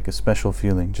place, it's like a special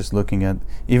feeling, just looking at,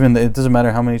 it doesn't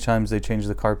matter how many times they change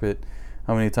the carpet,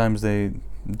 how many times they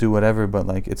do whatever, but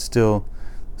like it's still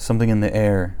something in the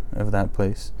air of that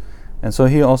place. And so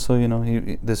he also,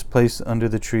 this place under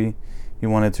the tree, he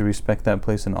wanted to respect that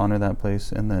place and honor that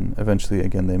place, and then eventually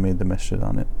again they made the masjid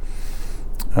on it.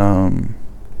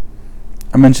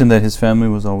 I mentioned that his family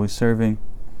was always serving,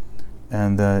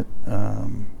 and that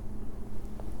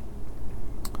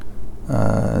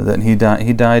he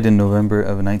died in November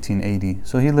of 1980.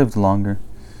 So he lived longer,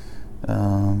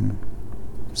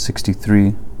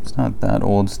 63. It's not that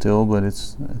old still, but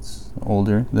it's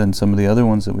older than some of the other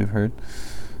ones that we've heard.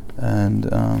 And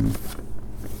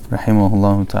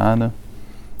rahimahullah ta'ala.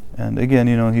 And again,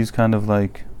 he's kind of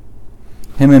like,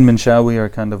 him and Minshawi are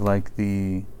kind of like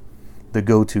the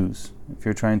go-tos. If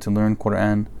you're trying to learn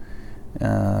Quran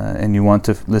and you want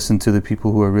to listen to the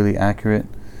people who are really accurate,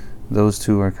 those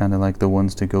two are kind of like the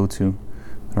ones to go to.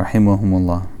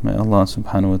 Rahimahumullah. May Allah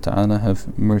subhanahu wa ta'ala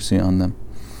have mercy on them.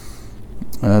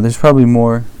 There's probably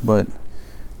more, but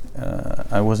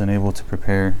I wasn't able to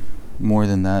prepare more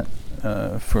than that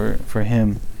for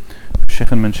him.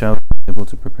 Shaykh al-Minshawi was able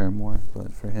to prepare more,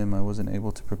 but for him I wasn't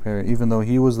able to prepare, even though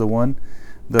he was the one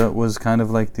that was kind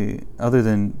of like other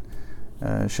than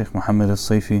Shaykh Muhammad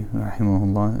al-Sayfi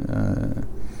rahimahullah,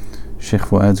 Shaykh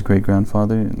Fuad's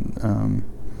great-grandfather.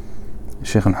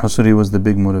 Shaykh al-Husary was the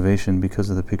big motivation because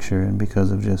of the picture and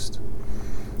because of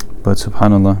but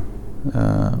subhanallah,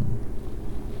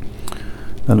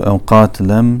 al-awqat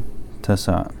lam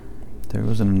tasa', there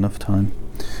wasn't enough time,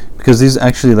 because these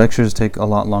actually lectures take a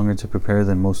lot longer to prepare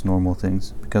than most normal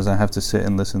things, because I have to sit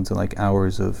and listen to like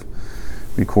hours of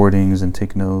recordings and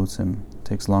take notes, and it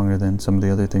takes longer than some of the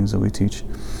other things that we teach.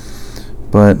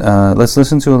 But let's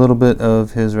listen to a little bit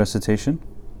of his recitation.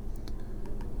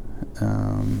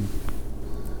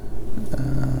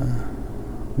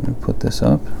 Let me put this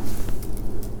up.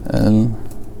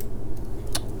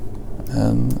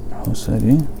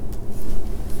 Al-Husary.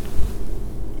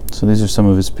 So these are some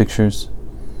of his pictures.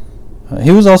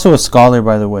 He was also a scholar,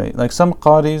 by the way. Like some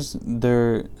qadis,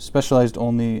 they're specialized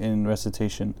only in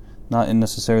recitation, not in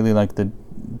necessarily like the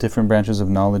different branches of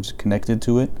knowledge connected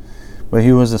to it. But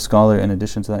he was a scholar in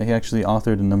addition to that. He actually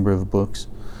authored a number of books.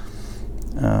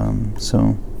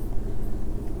 So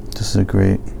this is a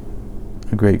great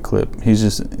clip.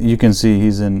 You can see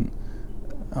he's in,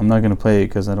 I'm not going to play it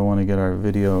because I don't want to get our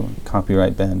video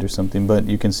copyright banned or something, but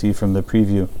you can see from the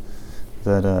preview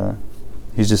that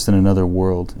he's just in another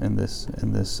world in this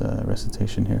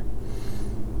recitation here.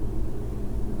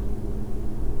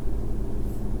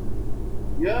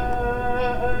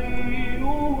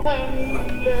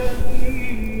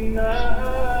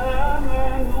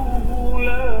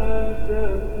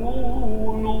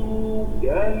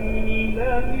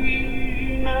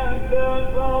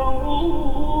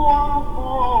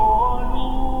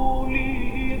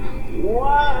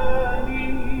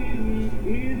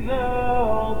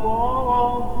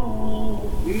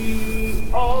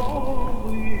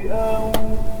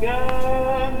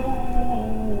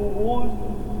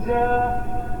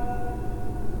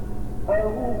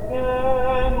 أو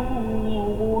كانوا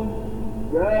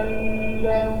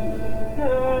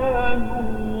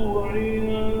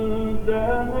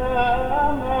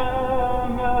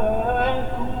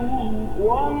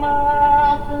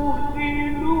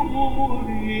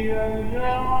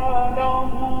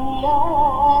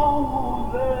الله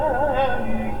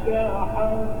ذلك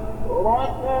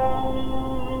حسرة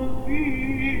في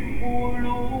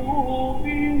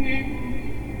قلوبهم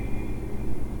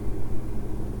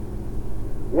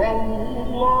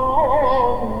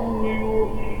والله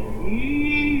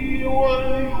يحيي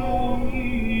ويميت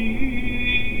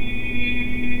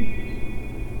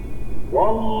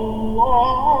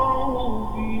والله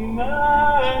بما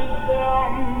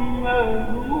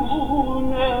تعملون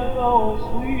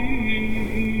بصير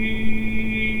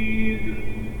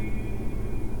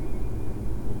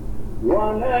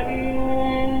ولئن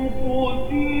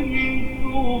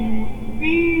قتلتم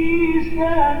في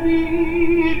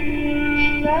سبيل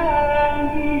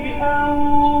الله أو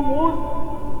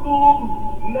متم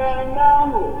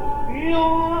لمغفرة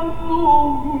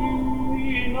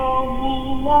من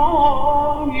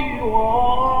الله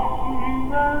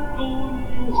ورحمة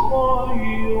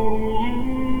خير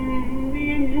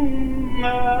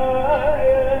مما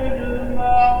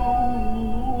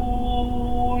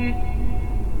يجمعون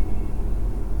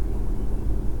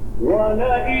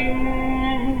ولئن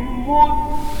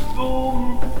متم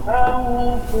أو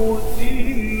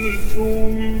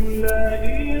قتلتم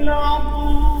لإلى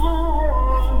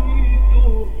الله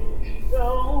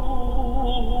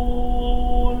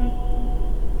تحشرون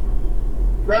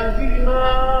فبما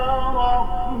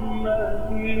رحمة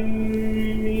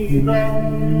من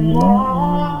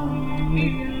الله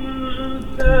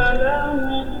لنت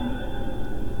لهم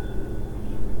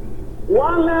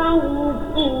ولو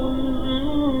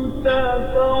كنت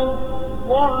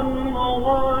فظا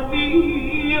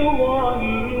غليظ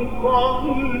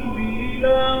القلب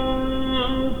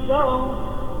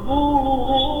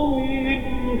لانفضوا من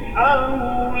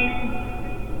حولك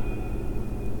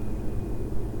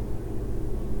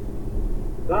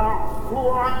فاعف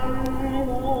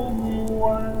عنهم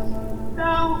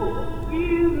واستغفر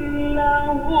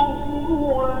لهم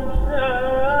وشاورهم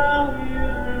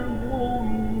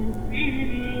في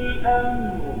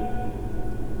الأمر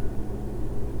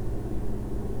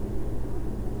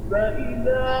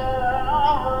فإذا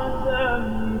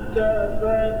عزمت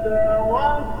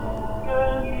فتوكل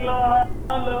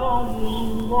على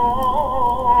الله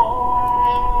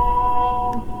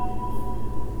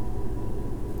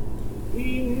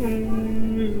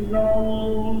إن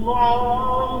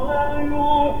الله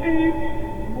يحب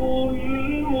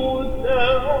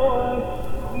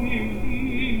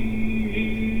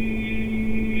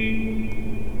المتوكلين.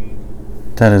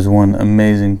 That is one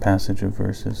amazing passage of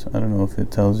verses. I don't know if it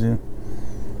tells you.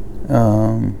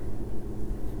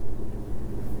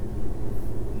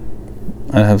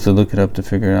 I'd have to look it up to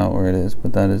figure out where it is,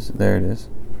 but there it is.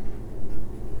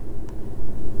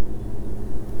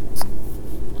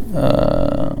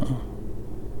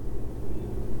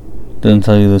 Didn't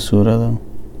tell you the surah though.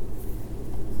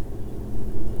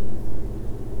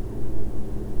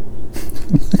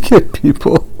 Look at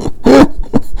people.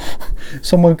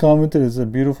 Someone commented, it's a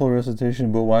beautiful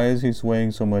recitation, but why is he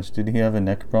swaying so much? Did he have a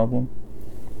neck problem?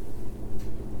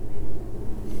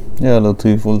 يا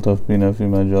لطيف الطف بنا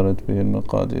فيما جرت به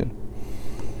المقادير.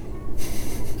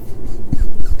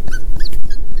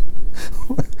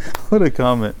 What a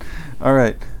comment.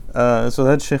 Alright, so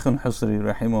that's Shaykh al-Husary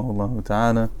rahimahullah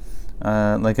ta'ala.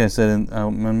 Like I said,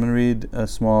 I'm going to read a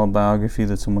small biography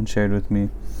that someone shared with me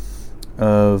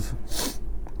of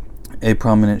a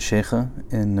prominent shaykha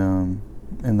in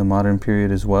the modern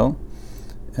period as well.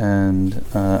 And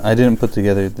I didn't put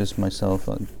together this myself.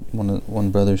 One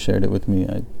brother shared it with me.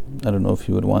 I don't know if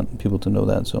he would want people to know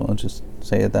that, so I'll just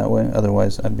say it that way.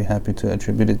 Otherwise, I'd be happy to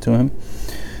attribute it to him.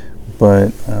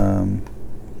 But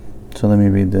so let me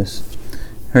read this.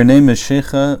 Her name is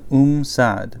Shaykha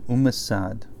Sa'd.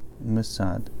 Sa'd.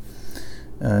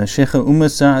 Shaykha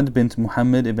Sa'd bint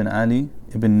Muhammad ibn Ali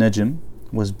ibn Najm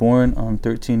was born in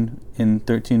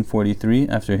 1343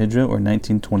 after Hijrah, or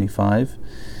 1925,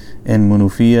 in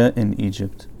Munufiyah in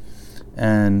Egypt.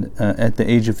 And at the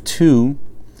age of 2,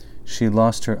 she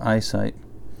lost her eyesight.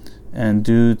 And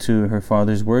due to her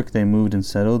father's work, they moved and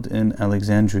settled in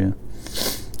Alexandria.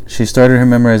 She started her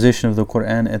memorization of the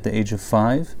Quran at the age of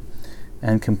 5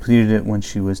 and completed it when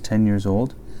she was 10 years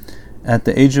old. At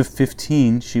the age of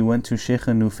 15, she went to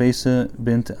Shaykha Nufaysa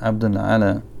bint Abdul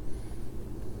Ala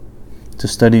to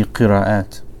study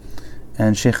qira'at.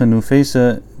 And Shaykha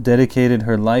Nufaysa dedicated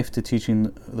her life to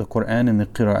teaching the Quran and the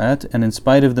qira'at, and in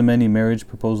spite of the many marriage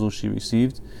proposals she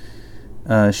received,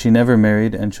 she never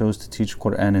married and chose to teach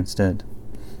Quran instead.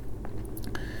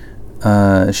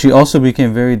 She also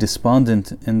became very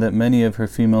despondent in that many of her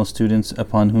female students,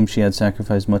 upon whom she had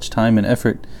sacrificed much time and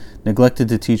effort, neglected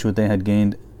to teach what they had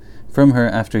gained from her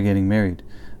after getting married.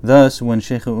 Thus, when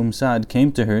Shaykh Sa'd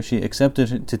came to her, she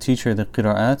accepted to teach her the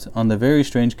qira'at on the very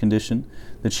strange condition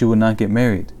that she would not get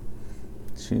married.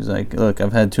 She was like, look,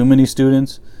 I've had too many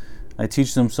students, I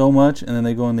teach them so much, and then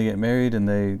they go and they get married and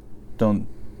they don't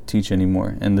teach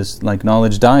anymore, and this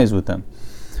knowledge dies with them.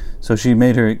 So she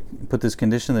made her put this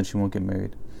condition that she won't get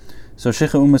married. So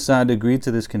Shaykh Sa'd agreed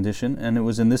to this condition, and it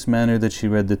was in this manner that she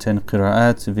read the 10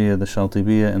 qira'at via the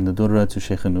Shaltibiyya and the Durra to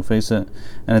Shaykh Nufaysa,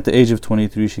 and at the age of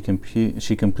 23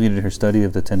 she completed her study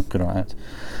of the 10 qira'at.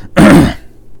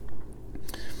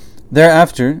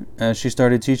 Thereafter, she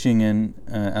started teaching in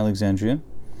Alexandria,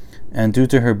 and due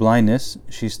to her blindness,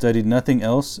 she studied nothing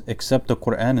else except the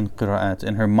Quran and qira'at,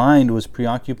 and her mind was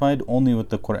preoccupied only with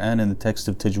the Quran and the text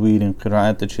of tajweed and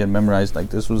qira'at that she had memorized.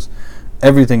 This was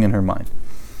everything in her mind.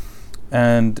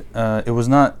 And it was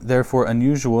not therefore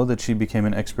unusual that she became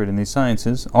an expert in these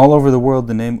sciences. All over the world,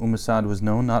 the name Sa'd was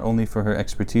known not only for her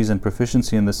expertise and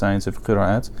proficiency in the science of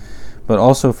qira'at, but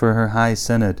also for her high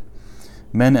sanad.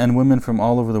 Men and women from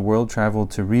all over the world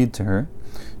traveled to read to her.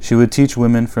 She would teach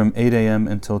women from 8 a.m.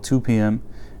 until 2 p.m.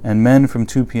 and men from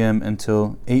 2 p.m.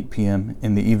 until 8 p.m.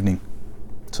 in the evening.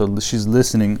 So she's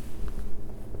listening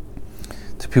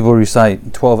to people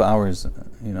recite 12 hours,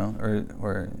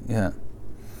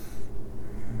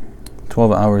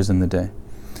 12 hours in the day.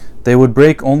 They would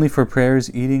break only for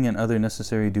prayers, eating, and other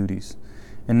necessary duties.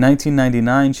 In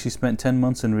 1999, she spent 10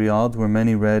 months in Riyadh, where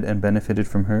many read and benefited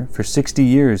from her. For 60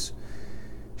 years,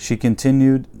 she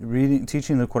continued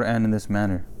teaching the Quran in this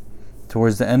manner.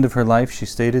 Towards the end of her life, she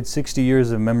stated, 60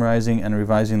 years of memorizing and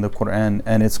revising the Quran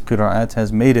and its qira'at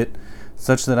has made it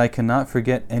such that I cannot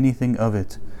forget anything of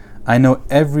it. I know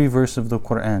every verse of the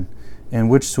Quran, in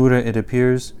which surah it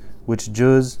appears, which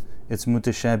juz, its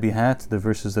mutashabihat, the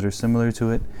verses that are similar to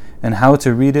it, and how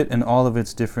to read it in all of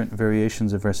its different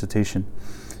variations of recitation.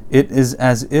 It is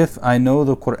as if I know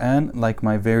the Quran like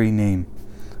my very name.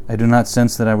 I do not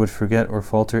sense that I would forget or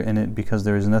falter in it, because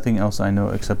there is nothing else I know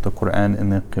except the Quran and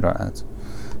the qira'at.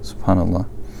 SubhanAllah.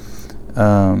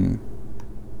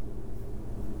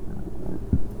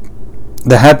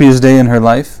 The happiest day in her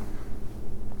life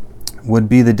would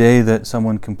be the day that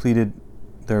someone completed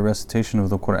their recitation of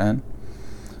the Quran,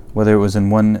 whether it was in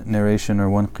one narration or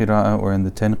one qira'ah or in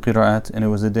the 10 qira'at, and it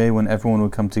was a day when everyone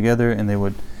would come together and they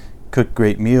would cook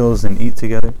great meals and eat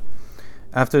together.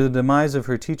 After the demise of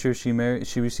her teacher, she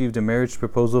received a marriage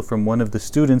proposal from one of the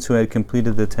students who had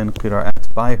completed the 10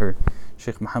 qira'at by her,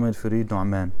 Sheikh Muhammad Farid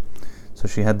Nu'man. So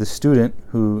she had this student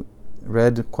who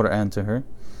read Quran to her,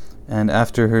 and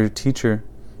after her teacher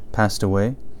passed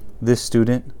away, this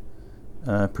student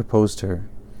proposed to her.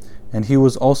 And he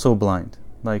was also blind,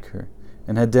 like her,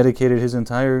 and had dedicated his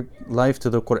entire life to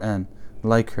the Quran,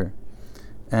 like her.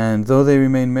 And though they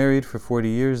remained married for 40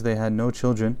 years, they had no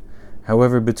children.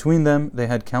 However, between them, they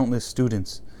had countless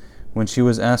students. When she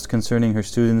was asked concerning her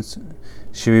students,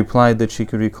 she replied that she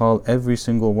could recall every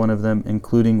single one of them,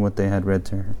 including what they had read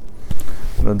to her.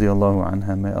 Radiyallahu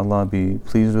anha. May Allah be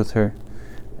pleased with her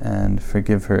and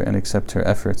forgive her and accept her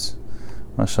efforts.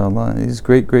 MashaAllah. These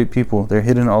great people, they're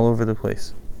hidden all over the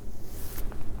place,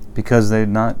 because they're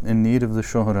not in need of the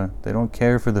shuhra. They don't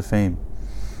care for the fame.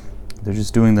 They're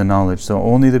just doing the knowledge. So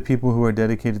only the people who are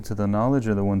dedicated to the knowledge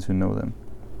are the ones who know them.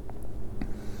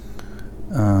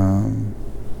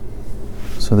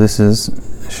 So this is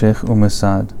Shaykh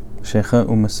Sa'd.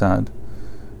 Shaykha Sa'd.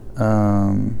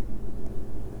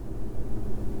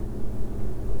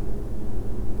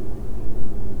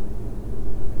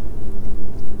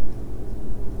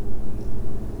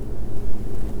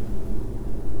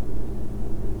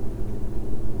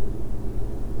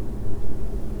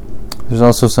 There's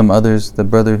also some others. The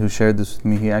brother who shared this with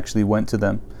me, he actually went to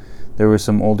them. There were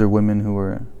some older women who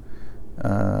were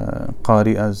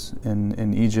qari'as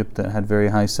in Egypt that had very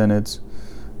high sanads.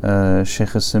 Sheikh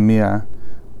Sami'a,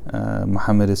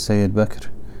 Muhammad al-Sayyid Bakr,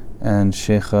 and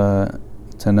Sheikh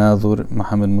Tanadhur,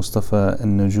 Muhammad Mustafa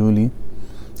al-Najuli.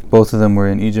 Both of them were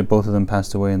in Egypt. Both of them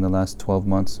passed away in the last 12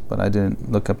 months, but I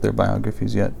didn't look up their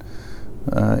biographies yet.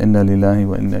 Inna lillahi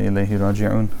wa inna ilayhi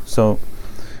raji'un. So,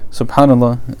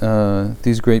 subhanallah,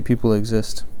 these great people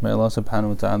exist. May Allah subhanahu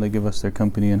wa ta'ala give us their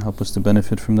company and help us to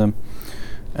benefit from them,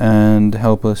 and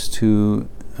help us to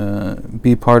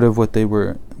be part of what they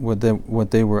were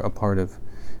a part of,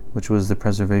 which was the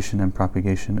preservation and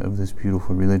propagation of this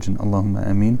beautiful religion. Allahumma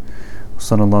ameen.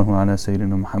 Sallallahu ala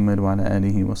Sayyidina Muhammad wa ala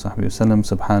alihi wa sahbihi wa sallam.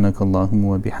 Subhanakallahumma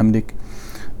wa bihamdik.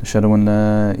 نشهد أن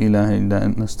لا إله إلا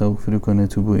أنت نستغفرك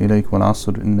ونتوب إليك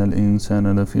والعصر إن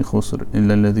الإنسان لفي خسر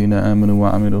إلا الذين آمنوا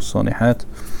وعملوا الصالحات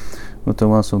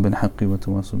وتواصوا بالحق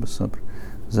وتواصوا بالصبر.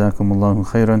 جزاكم الله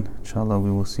خيرا. Inshallah,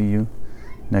 we will see you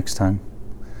next time.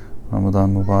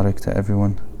 Ramadan Mubarak to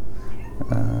everyone.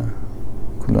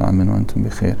 كل عام وأنتم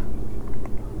بخير.